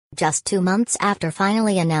Just 2 months after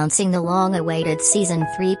finally announcing the long-awaited Season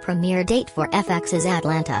 3 premiere date for FX's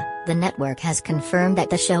Atlanta, the network has confirmed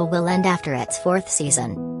that the show will end after its 4th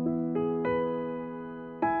season.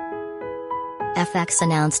 FX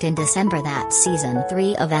announced in December that Season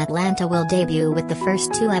 3 of Atlanta will debut with the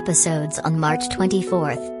first 2 episodes on March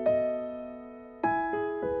 24.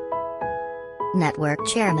 Network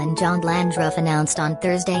chairman John Landgraf announced on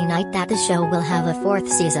Thursday night that the show will have a 4th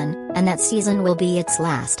season, and that season will be its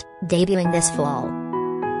last, debuting this fall.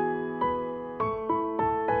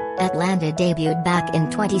 Atlanta debuted back in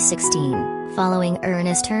 2016, following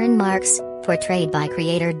Earnest Earn Marks, portrayed by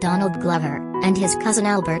creator Donald Glover, and his cousin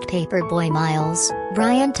Albert Paperboy Miles,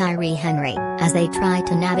 Brian Tyree Henry, as they try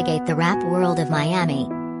to navigate the rap world of Miami.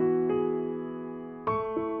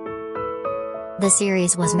 The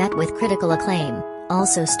series was met with critical acclaim,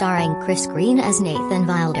 also starring Chris Green as Nathan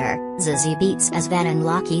Wilder, Zazie Beetz as Van and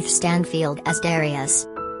Lakeith Stanfield as Darius.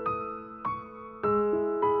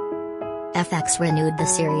 FX renewed the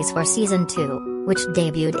series for Season 2, which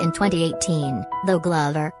debuted in 2018, though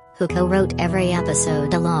Glover, who co-wrote every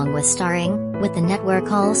episode along with starring, with the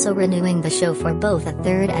network also renewing the show for both a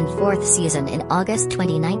 3rd and 4th season in August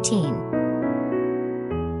 2019.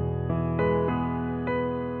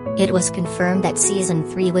 It was confirmed that Season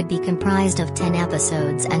 3 would be comprised of 10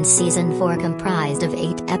 episodes and Season 4 comprised of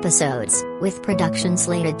 8 episodes, with production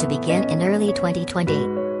slated to begin in early 2020.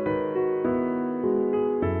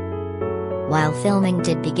 While filming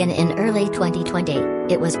did begin in early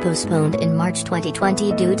 2020, it was postponed in March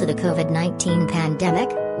 2020 due to the COVID-19 pandemic,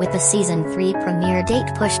 with the Season 3 premiere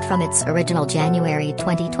date pushed from its original January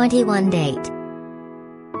 2021 date.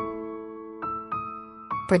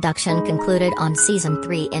 Production concluded on Season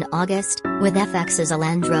 3 in August, with FX's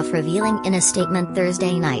Landgraf revealing in a statement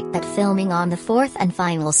Thursday night that filming on the 4th and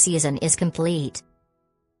final season is complete.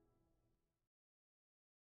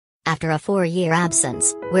 After a 4-year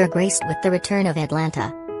absence, we're graced with the return of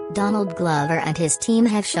Atlanta. Donald Glover and his team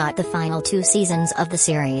have shot the final 2 seasons of the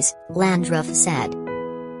series, Landgraf said.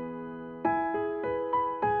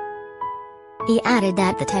 He added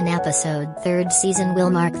that the 10-episode 3rd season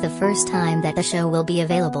will mark the first time that the show will be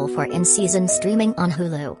available for in-season streaming on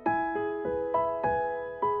Hulu.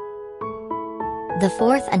 The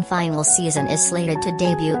 4th and final season is slated to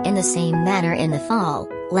debut in the same manner in the fall,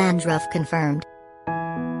 Landgraf confirmed.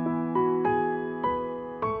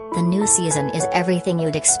 The new season is everything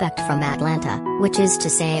you'd expect from Atlanta, which is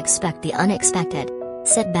to say expect the unexpected.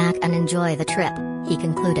 Sit back and enjoy the trip, he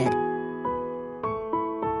concluded.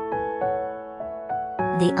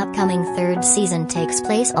 The upcoming 3rd season takes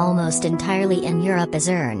place almost entirely in Europe as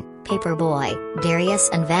Earn, Paperboy,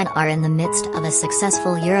 Darius and Van are in the midst of a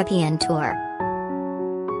successful European tour.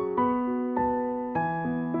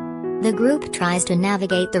 The group tries to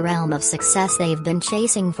navigate the realm of success they've been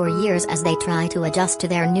chasing for years as they try to adjust to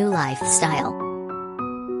their new lifestyle.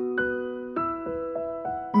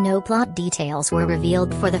 No plot details were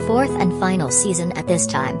revealed for the 4th and final season at this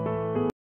time.